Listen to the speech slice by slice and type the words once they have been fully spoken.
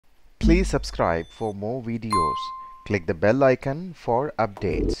Please subscribe for more videos. Click the bell icon for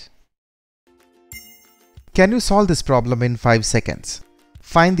updates. Can you solve this problem in 5 seconds?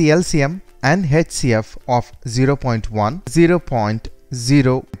 Find the LCM and HCF of 0.1,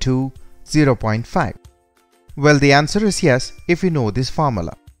 0.02, 0.5. Well, the answer is yes if you know this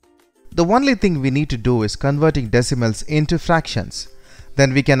formula. The only thing we need to do is converting decimals into fractions.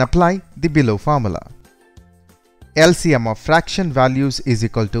 Then we can apply the below formula. LCM of fraction values is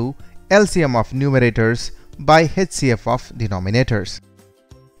equal to LCM of numerators by HCF of denominators.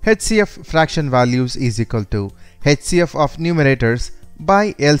 HCF fraction values is equal to HCF of numerators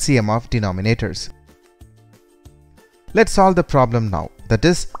by LCM of denominators. Let's solve the problem now. That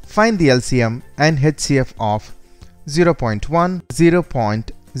is, find the LCM and HCF of 0.1,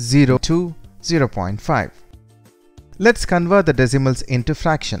 0.02, 0.5. Let's convert the decimals into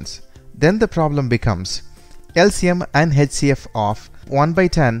fractions. Then the problem becomes LCM and HCF of 1 by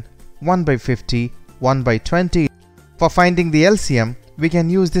 10, 1 by 50, 1 by 20. For finding the LCM, we can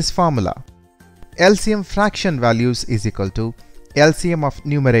use this formula. LCM fraction values is equal to LCM of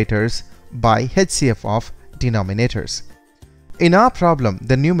numerators by HCF of denominators. In our problem,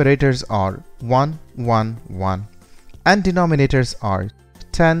 the numerators are 1, 1, 1 and denominators are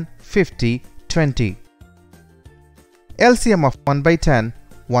 10, 50, 20. LCM of 1 by 10,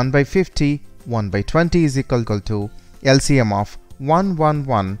 1 by 50, 1 by 20 is equal to LCM of 1, 1,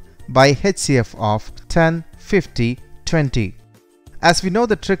 1 by HCF of 10, 50, 20. As we know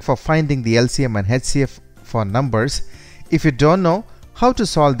the trick for finding the LCM and HCF for numbers, if you don't know how to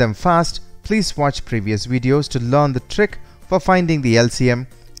solve them fast, please watch previous videos to learn the trick for finding the LCM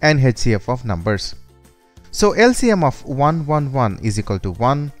and HCF of numbers. So LCM of 1, 1, 1 is equal to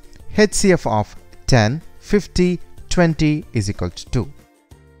 1, HCF of 10, 50, 20 is equal to 2.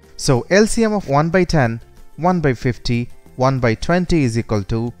 So LCM of 1 by 10, 1 by 50, 1 by 20 is equal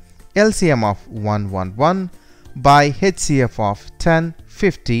to LCM of 1, 1, 1 by HCF of 10,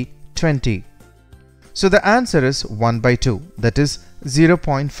 50, 20. So the answer is 1 by 2, that is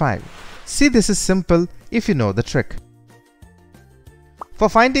 0.5. See, this is simple if you know the trick. For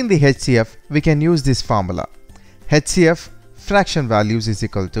finding the HCF, we can use this formula. HCF fraction values is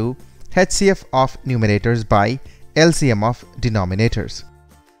equal to HCF of numerators by LCM of denominators.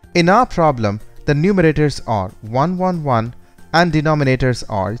 In our problem, the numerators are 1, 1, 1 and denominators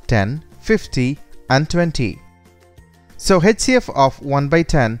are 10, 50 and 20. So HCF of 1 by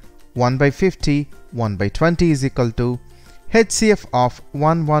 10, 1 by 50, 1 by 20 is equal to HCF of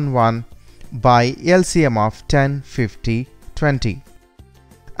 1, 1, 1 by LCM of 10, 50, 20.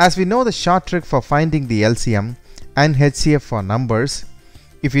 As we know the short trick for finding the LCM and HCF for numbers,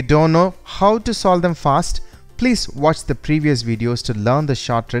 if you don't know how to solve them fast, please watch the previous videos to learn the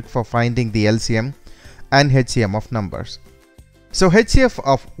short trick for finding the LCM and HCM of numbers. So HCF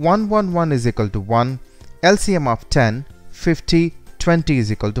of 1, 1, 1 is equal to 1, LCM of 10, 50, 20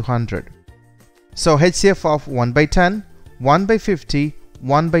 is equal to 100. So HCF of 1 by 10, 1 by 50,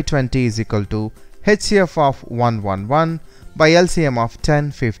 1 by 20 is equal to HCF of 1, 1, 1 by LCM of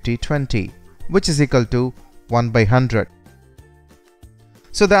 10, 50, 20, which is equal to 1 by 100.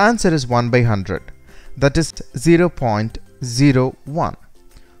 So the answer is 1 by 100, that is 0.01.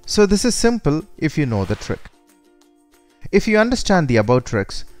 So this is simple if you know the trick. If you understand the above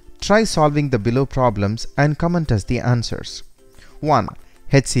tricks, try solving the below problems and comment us the answers. 1.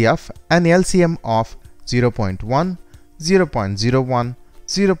 HCF and LCM of 0.1, 0.01,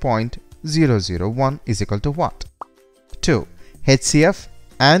 0.001 is equal to what? 2. HCF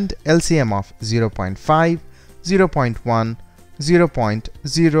and LCM of 0.5, 0.1,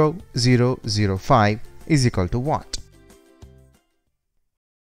 0.0005 is equal to what?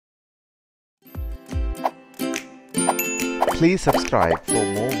 Please subscribe for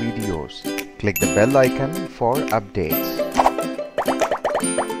more videos. Click the bell icon for updates.